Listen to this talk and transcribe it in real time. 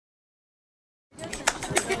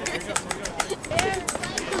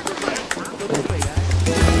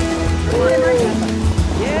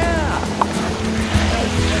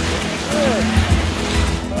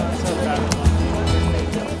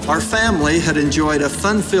Our family had enjoyed a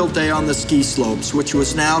fun-filled day on the ski slopes, which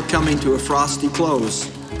was now coming to a frosty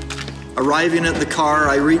close. Arriving at the car,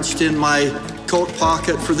 I reached in my coat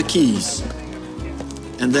pocket for the keys,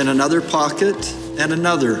 and then another pocket and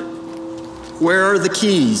another. Where are the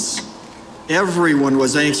keys? Everyone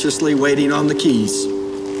was anxiously waiting on the keys.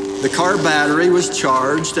 The car battery was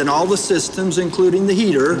charged, and all the systems, including the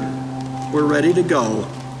heater, were ready to go.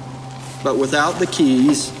 But without the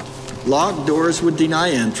keys, locked doors would deny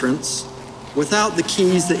entrance. Without the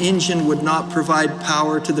keys, the engine would not provide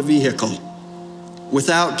power to the vehicle.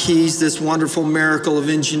 Without keys, this wonderful miracle of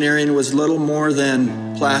engineering was little more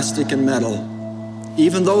than plastic and metal.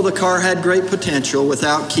 Even though the car had great potential,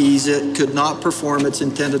 without keys, it could not perform its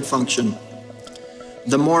intended function.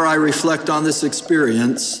 The more I reflect on this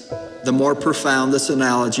experience, the more profound this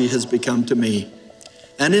analogy has become to me.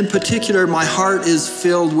 And in particular, my heart is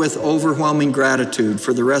filled with overwhelming gratitude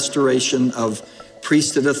for the restoration of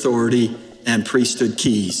priesthood authority and priesthood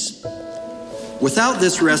keys. Without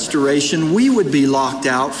this restoration, we would be locked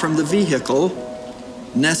out from the vehicle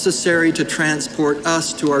necessary to transport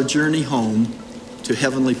us to our journey home to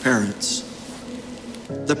heavenly parents.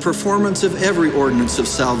 The performance of every ordinance of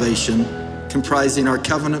salvation, comprising our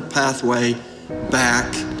covenant pathway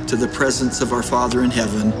back to the presence of our Father in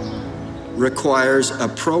heaven, requires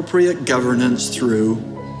appropriate governance through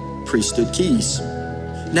priesthood keys.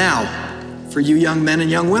 Now, for you young men and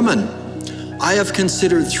young women, I have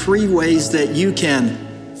considered 3 ways that you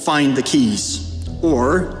can find the keys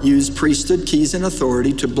or use priesthood keys and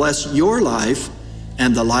authority to bless your life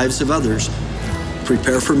and the lives of others.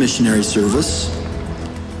 Prepare for missionary service,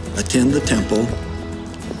 attend the temple,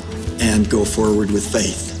 and go forward with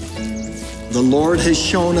faith. The Lord has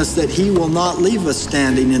shown us that He will not leave us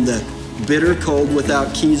standing in the bitter cold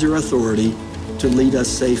without keys or authority to lead us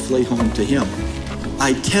safely home to Him.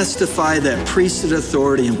 I testify that priesthood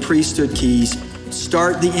authority and priesthood keys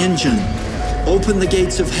start the engine, open the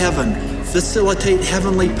gates of heaven, facilitate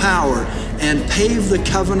heavenly power, and pave the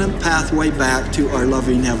covenant pathway back to our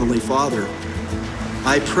loving Heavenly Father.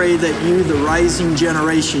 I pray that you, the rising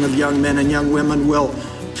generation of young men and young women, will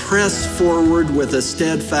press forward with a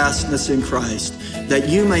steadfastness in Christ, that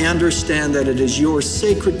you may understand that it is your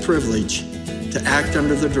sacred privilege to act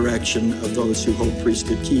under the direction of those who hold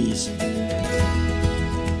priesthood keys.